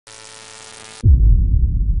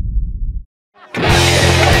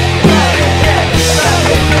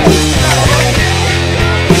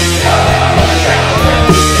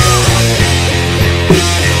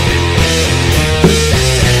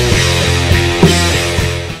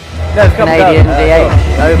Canadian DH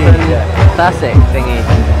Open Classic thingy.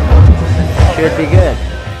 Should be good.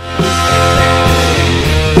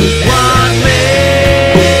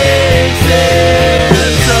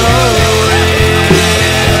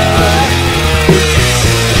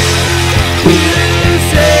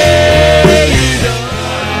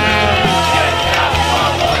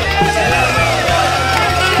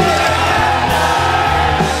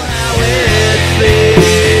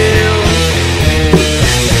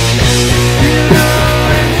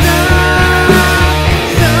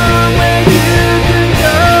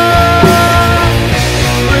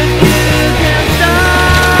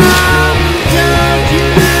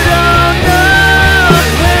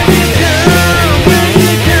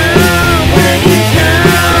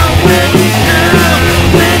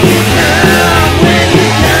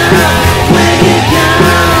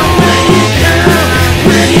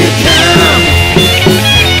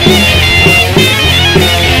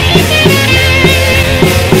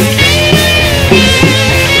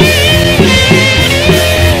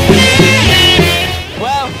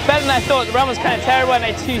 I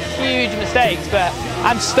made 2 huge mistakes, but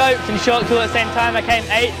I'm stoked and shocked all at the same time. I came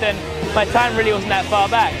 8th and my time really wasn't that far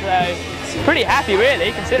back, so pretty happy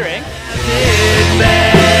really, considering.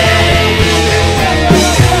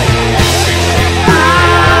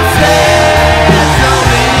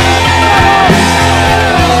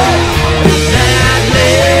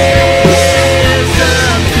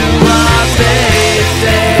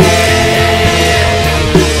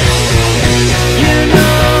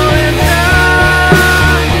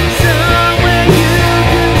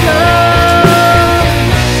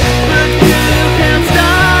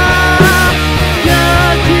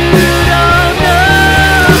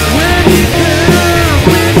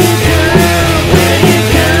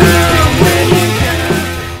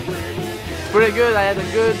 Pretty good, I had a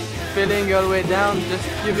good feeling all the way down, just a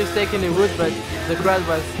few mistakes in the wood, but the crowd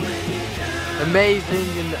was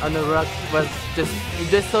amazing on the rock. Was just, you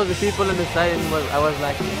just saw the people on the side and I was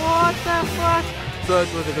like, what the fuck? So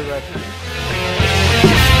it was a good ride.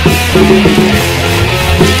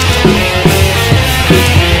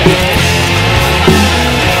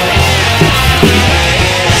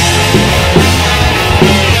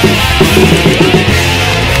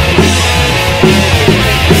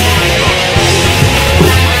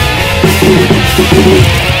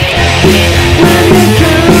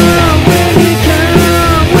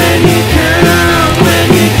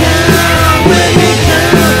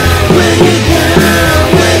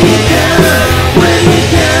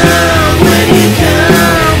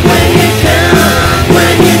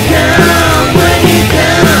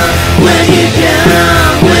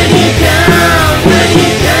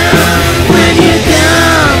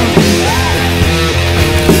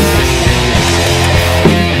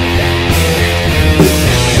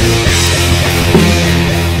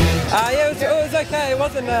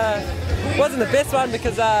 Wasn't the best one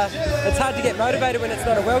because it's hard to get motivated when it's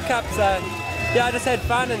not a World Cup, so yeah, I just had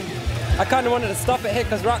fun and I kind of wanted to stop at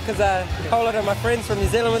Heckler's Rock because a whole lot of my friends from New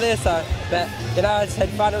Zealand were there, so, but you know, I just had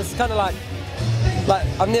fun. It was kind of like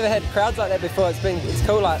I've never had crowds like that before. It's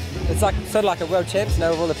cool, like it's like sort of like a World Champs, you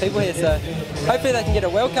know, with all the people here, so hopefully they can get a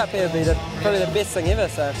World Cup here. It'll be probably the best thing ever,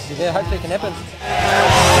 so yeah, hopefully it can happen.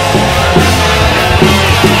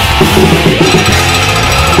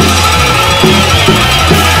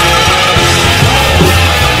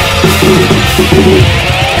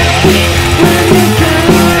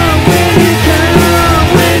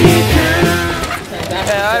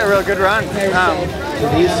 Yeah, I had a real good run.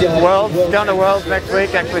 Going to Worlds next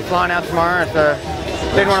week, actually flying out tomorrow, so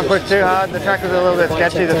didn't want to push too hard. The track was a little bit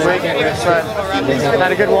sketchy this week, but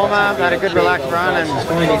had a good warm-up, had a good relaxed run, and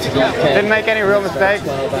didn't make any real mistakes.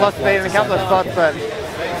 Lost speed in a couple of spots, but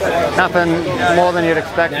nothing more than you'd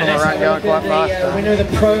expect from a run going quite fast. So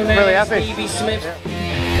really happy. Yeah.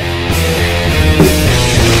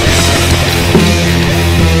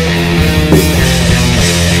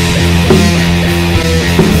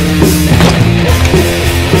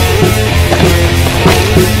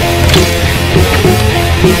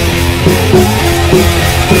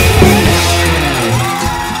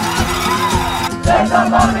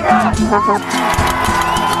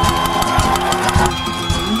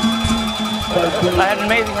 I had an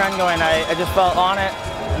amazing run going. I just felt on it,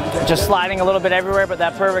 just sliding a little bit everywhere, but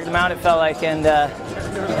that perfect amount it felt like. And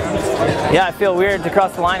yeah, I feel weird to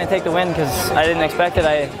cross the line and take the win because I didn't expect it.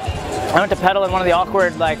 I went to pedal in one of the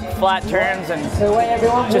awkward flat turns and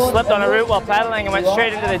just slipped on a route while pedaling and went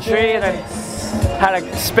straight into the tree, and then had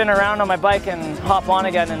to spin around on my bike and hop on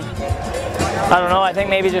again. And I don't know, I think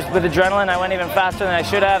maybe just with adrenaline I went even faster than I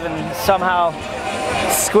should have, and somehow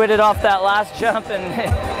squidded off that last jump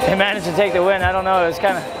and managed to take the win. I don't know, it was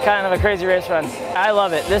kind of a crazy race run. I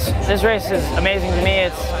love it. This race is amazing to me.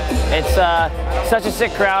 It's such a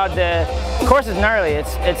sick crowd. The course is gnarly.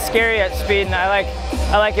 It's scary at speed, and I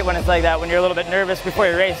like it when it's like that, when you're a little bit nervous before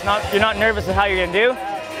your race. You're not nervous at how you're gonna do.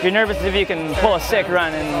 You're nervous if you can pull a sick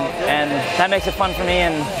run, and that makes it fun for me,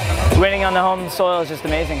 and winning on the home soil is just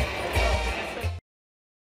amazing.